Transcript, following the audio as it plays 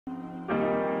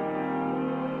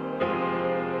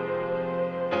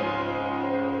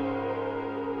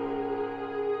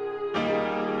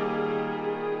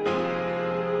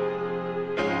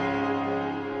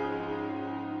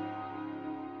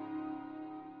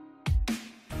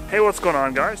Hey, what's going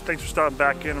on, guys? Thanks for stopping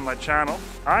back into my channel.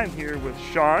 I'm here with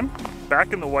Sean,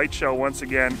 back in the Whiteshell once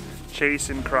again,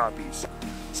 chasing crappies.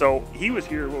 So he was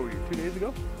here, what were you, 2 days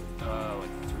ago? Like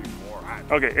 3,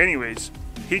 4. Okay, anyways,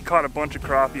 he caught a bunch of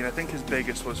crappie and I think his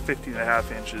biggest was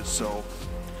 15.5 inches. So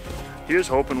here's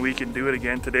hoping we can do it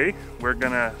again today. We're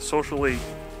gonna socially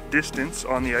distance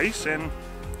on the ice and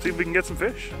see if we can get some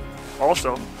fish.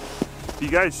 Also, if you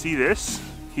guys see this,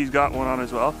 he's got one on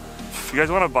as well. If you guys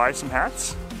want to buy some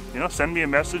hats, you know, send me a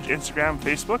message, Instagram,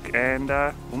 Facebook, and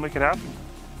we'll make it happen.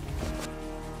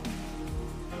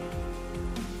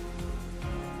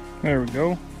 There we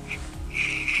go.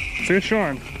 Fish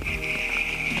on.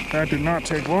 That did not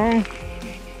take long.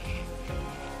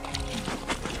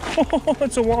 Oh,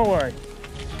 it's a walleye.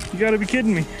 You gotta be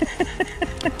kidding me.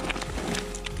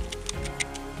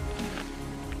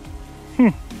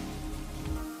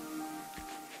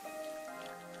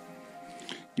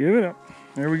 Give it up.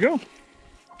 There we go.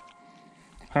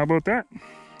 How about that?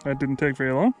 That didn't take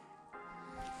very long.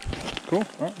 Cool.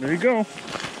 Oh, there you go.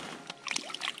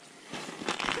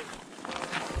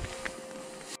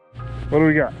 What do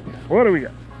we got? What do we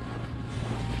got?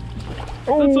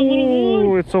 Oh, that's a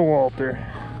little one. It's a Walter.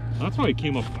 That's why he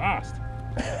came up fast.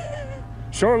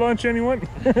 Shore lunch, anyone?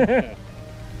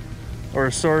 Or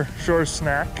a shore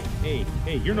snack? Hey,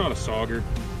 you're not a sauger.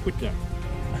 Quit that.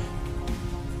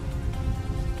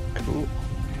 Cool.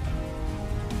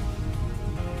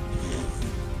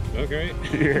 Okay.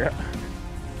 Yeah.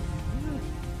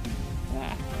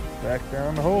 Back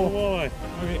down the hole. Walleye.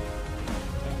 Okay.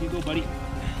 Back you go, buddy.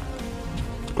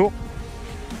 Cool.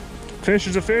 Fish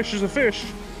is a fish is a fish.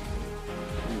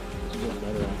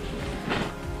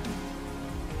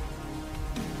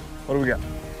 What do we got?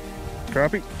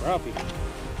 Crappie? Crappie.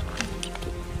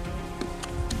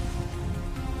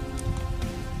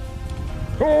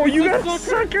 Oh, you got a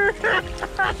sucker!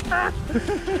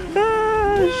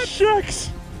 Ah, shucks!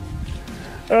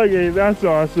 Okay, that's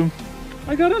awesome.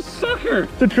 I got a sucker!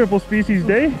 It's a triple species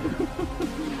day.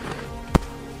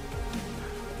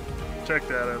 Check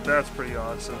that out. That's pretty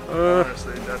awesome.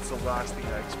 Honestly, that's the last thing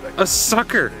I expected. A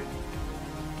sucker!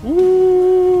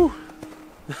 Woo!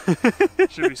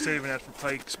 Should be saving that for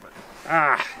pikes, but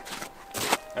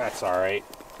that's all right.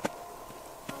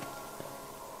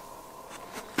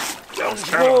 That was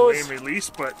kind of a lame release,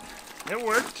 but it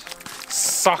worked.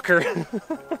 Sucker!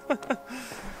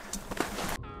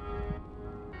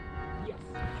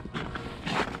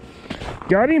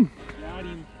 Got him? Got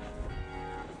him.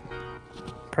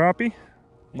 Crappie?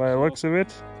 By the looks of it.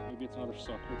 Maybe it's not a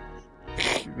sucker.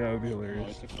 That would be hilarious. Oh,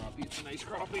 it's a crappie. It's a nice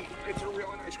crappie. It's a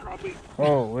really nice crappie.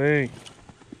 Oh, hey.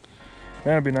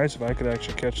 That'd be nice if I could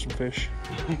actually catch some fish.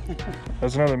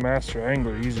 That's another master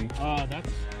angler, easy.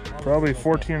 That's probably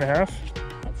 14.5.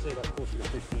 I'd say that's closer to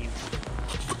 15.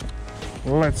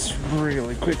 Let's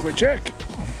really quickly check.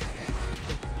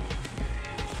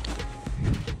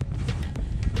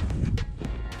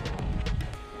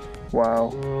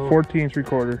 Wow,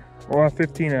 14.75. Well,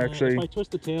 15 actually. If I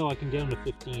twist the tail, I can get him to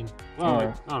 15.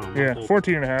 Well, I don't know. Yeah,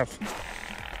 14.5.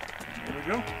 There we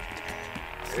go.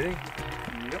 Ready?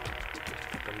 Yep.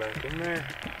 Come back in there.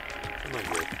 Come on,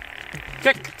 good.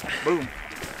 Kick! Boom.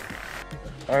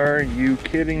 Are you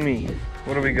kidding me?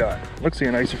 What do we got? Looks like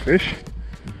a nicer fish.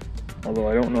 Although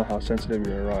I don't know how sensitive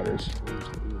your rod is.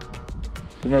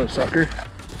 Another sucker.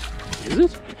 Is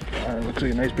it? Looks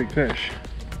like a nice big fish.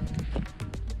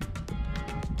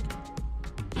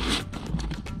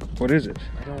 What is it?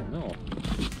 I don't know.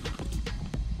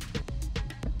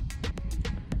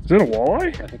 Is it a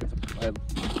walleye? I think it's a.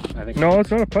 I think No,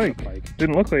 it's not a pike. It's a pike.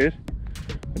 Didn't look like it.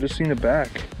 I just seen the back.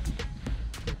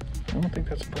 I don't think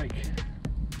that's a pike.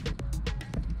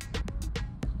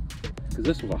 Because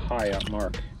this was a high up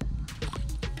mark.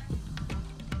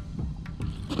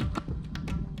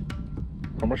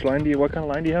 How much line do you? What kind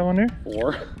of line do you have on there?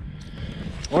 4.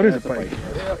 What is a pike?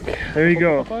 There you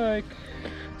go. Pike.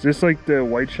 Is this like the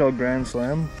Whiteshell Grand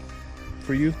Slam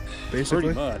for you,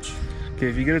 basically? Pretty much. Okay,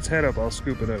 if you get its head up, I'll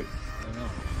scoop it out. I know.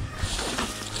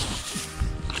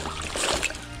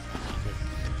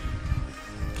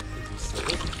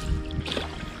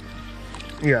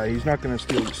 Yeah, he's not gonna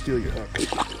steal your hook.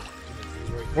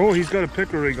 Oh, he's got a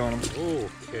pickerel rig on him.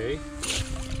 Okay.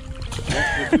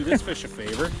 We'll do this fish a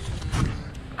favor.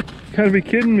 You gotta be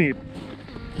kidding me.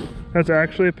 That's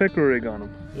actually a pickerel rig on him.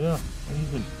 Yeah.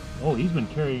 He's been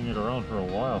carrying it around for a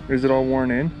while. Is it all worn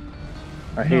in?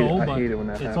 I hate it when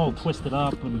that happens. It's all twisted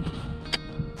up and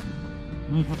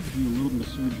might have to do a little bit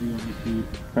of surgery on the feet.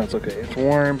 That's okay. It's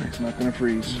warm. It's not gonna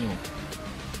freeze. No.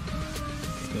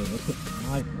 Okay, that's it.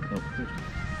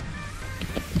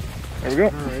 There we go.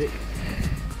 Alright.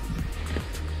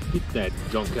 Get that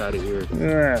junk out of here.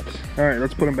 That. All right,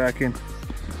 let's put him back in.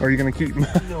 Or are you gonna keep him?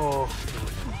 No.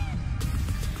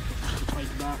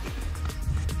 Pike back.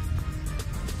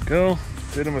 Go.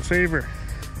 Did him a favor.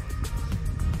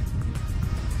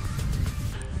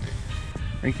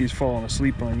 I think he's falling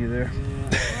asleep on you there.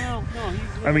 Yeah. Well, no,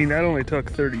 he's I mean, that only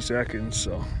took 30 seconds,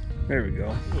 so there we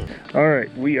go. All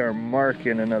right, we are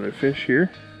marking another fish here.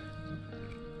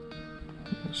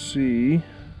 Let's see.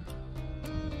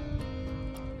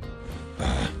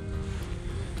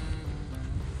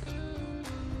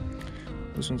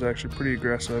 This one's actually pretty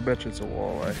aggressive. I bet you it's a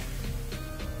walleye.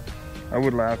 I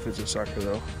would laugh if it's a sucker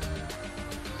though.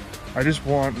 I just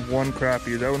want one crappie.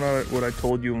 Is that not what I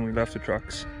told you when we left the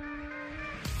trucks?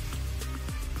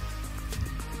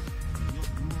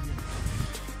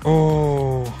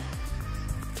 Oh,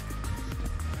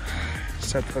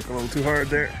 set hook a little too hard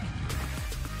there.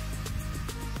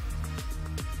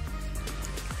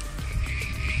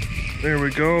 There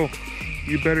we go.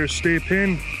 You better stay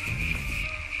pinned.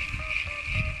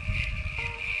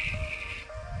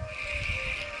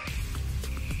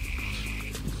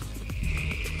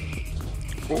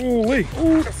 Holy!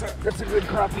 Oh, that's a good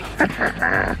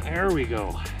crappie. There we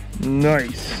go.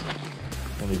 Nice.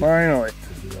 Finally.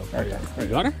 Okay. You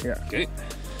got her? Yeah. Okay.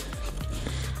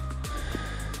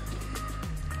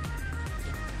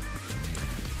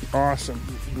 Awesome.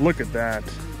 Look at that.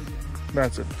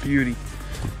 That's a beauty.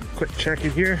 Quick check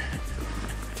it here.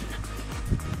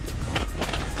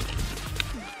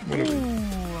 What are we?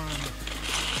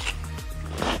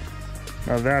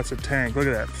 Now that's a tank. Look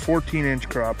at that. 14-inch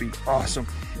crappie. Awesome.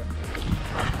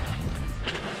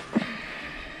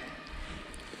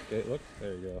 Okay, look.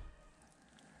 There you go.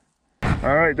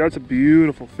 All right, that's a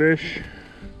beautiful fish.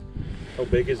 How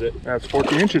big is it? That's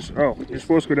 14 inches. Oh, you're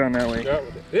supposed to go down that way.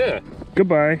 Yeah.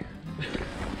 Goodbye.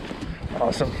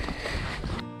 Awesome.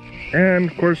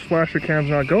 And of course, flasher cam's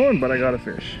not going, but I got a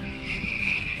fish.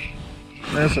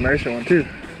 That's a nicer one too.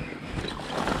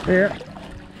 Yeah.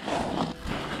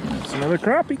 That's another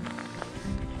crappie.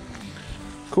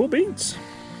 Cool beans.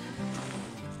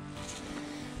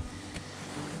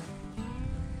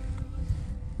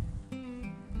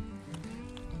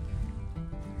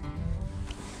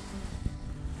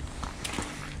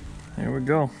 There we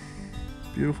go.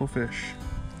 Beautiful fish.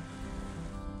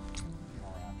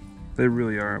 They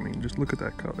really are. I mean, just look at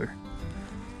that color.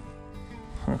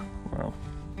 Huh, wow.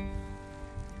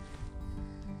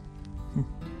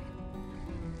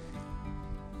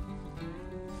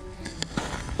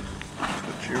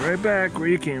 Put you right back where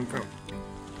you came from.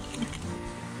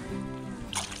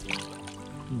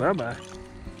 Bye-bye.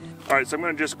 All right, so I'm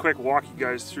gonna just quick walk you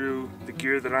guys through the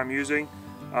gear that I'm using.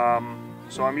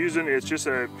 So I'm using, it's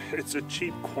a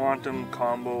cheap quantum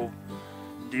combo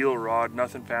deal rod,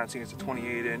 nothing fancy, it's a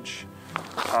 28-inch.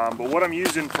 But what I'm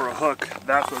using for a hook,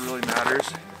 that's what really matters.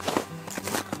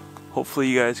 Hopefully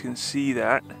you guys can see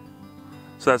that.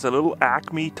 So that's a little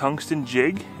Acme tungsten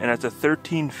jig, and that's a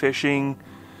 13 fishing,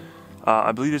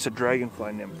 I believe it's a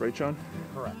dragonfly nymph, right Sean?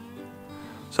 Correct.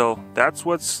 So that's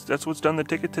what's done the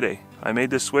ticket today. I made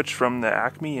this switch from the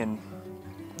Acme and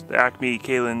the Acme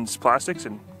Kalen's plastics,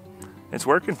 and it's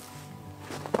working.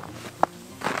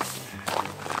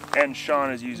 And Sean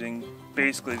is using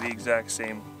basically the exact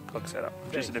same hook setup,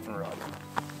 just a different rod.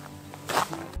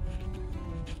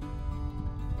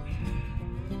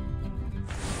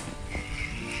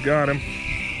 Got him.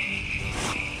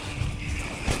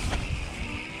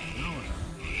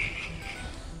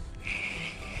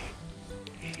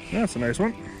 That's a nice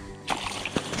one.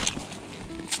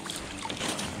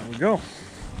 There we go.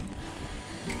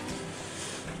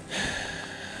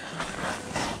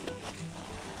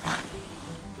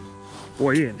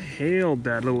 Boy, he inhaled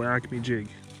that little Acme jig.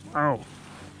 Ow. Oh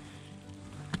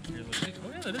yeah,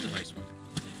 that is a nice one.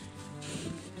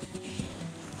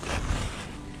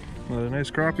 Another nice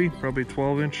crappie, probably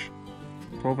 12-inch,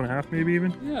 12 and a half maybe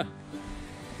even. Yeah.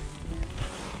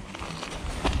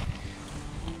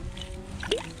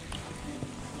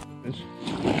 This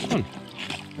one.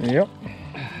 Yep.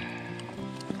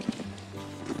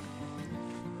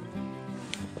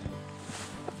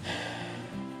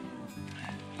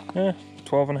 Yeah,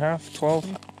 12 and a half,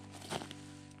 12.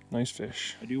 Nice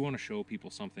fish. I do want to show people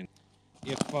something.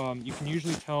 If you can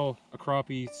usually tell a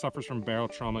crappie suffers from barrel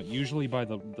trauma usually by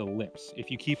the lips.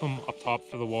 If you keep them up top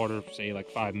for the water, say like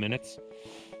 5 minutes,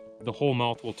 the whole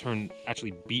mouth will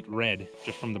actually beat red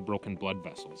just from the broken blood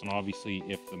vessels. And obviously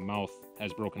if the mouth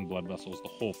has broken blood vessels, the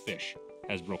whole fish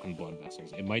has broken blood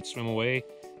vessels. It might swim away,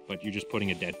 but you're just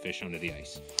putting a dead fish under the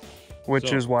ice.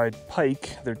 Which is why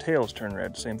pike, their tails turn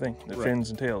red. Same thing, their fins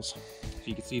and tails. So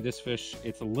you can see this fish,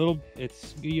 it's a little,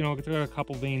 it's, you know, it's got a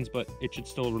couple veins, but it should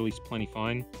still release plenty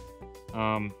fine.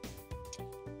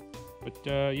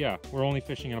 Yeah, we're only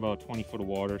fishing at about 20 foot of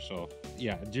water, so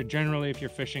yeah, generally if you're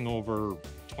fishing over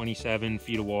 27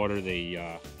 feet of water, they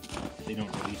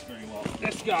don't release very well.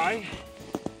 This guy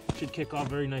should kick off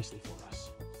very nicely for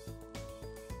us.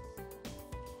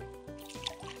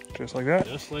 Just like that?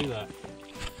 Just like that.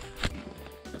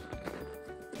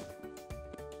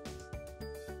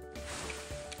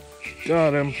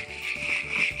 Got him.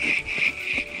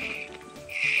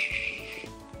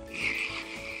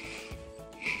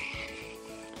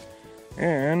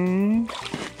 And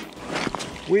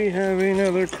we have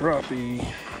another crappie.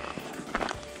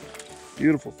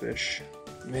 Beautiful fish.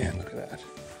 Man, look at that.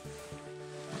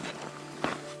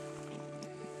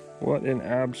 What an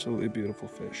absolutely beautiful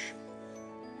fish.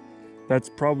 That's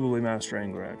probably master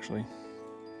angler, actually.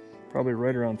 Probably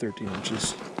right around 13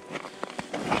 inches.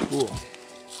 Cool.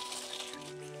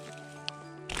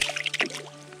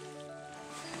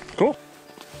 Cool.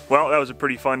 Well, that was a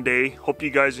pretty fun day. Hope you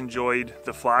guys enjoyed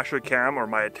the flasher cam, or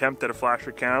my attempt at a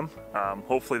flasher cam.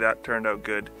 Hopefully that turned out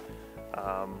good.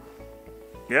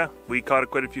 Yeah, we caught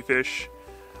quite a few fish.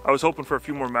 I was hoping for a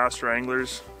few more master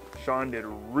anglers. Sean did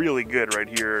really good right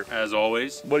here. As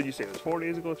always. What did you say? It was 4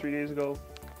 days ago, 3 days ago?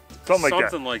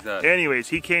 Something like that. Anyways,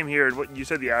 he came here, and what you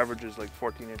said the average is like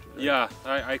 14 inches. Right? Yeah,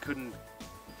 I couldn't.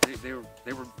 They were.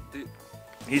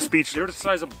 He's speechless. They're the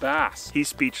size of bass. He's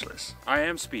speechless. I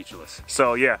am speechless.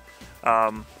 So yeah.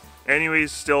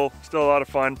 Anyways, still a lot of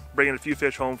fun. Bringing a few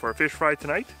fish home for a fish fry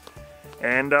tonight,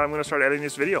 and I'm gonna start editing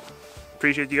this video.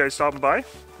 Appreciate you guys stopping by.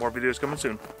 More videos coming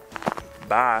soon.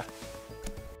 Bye.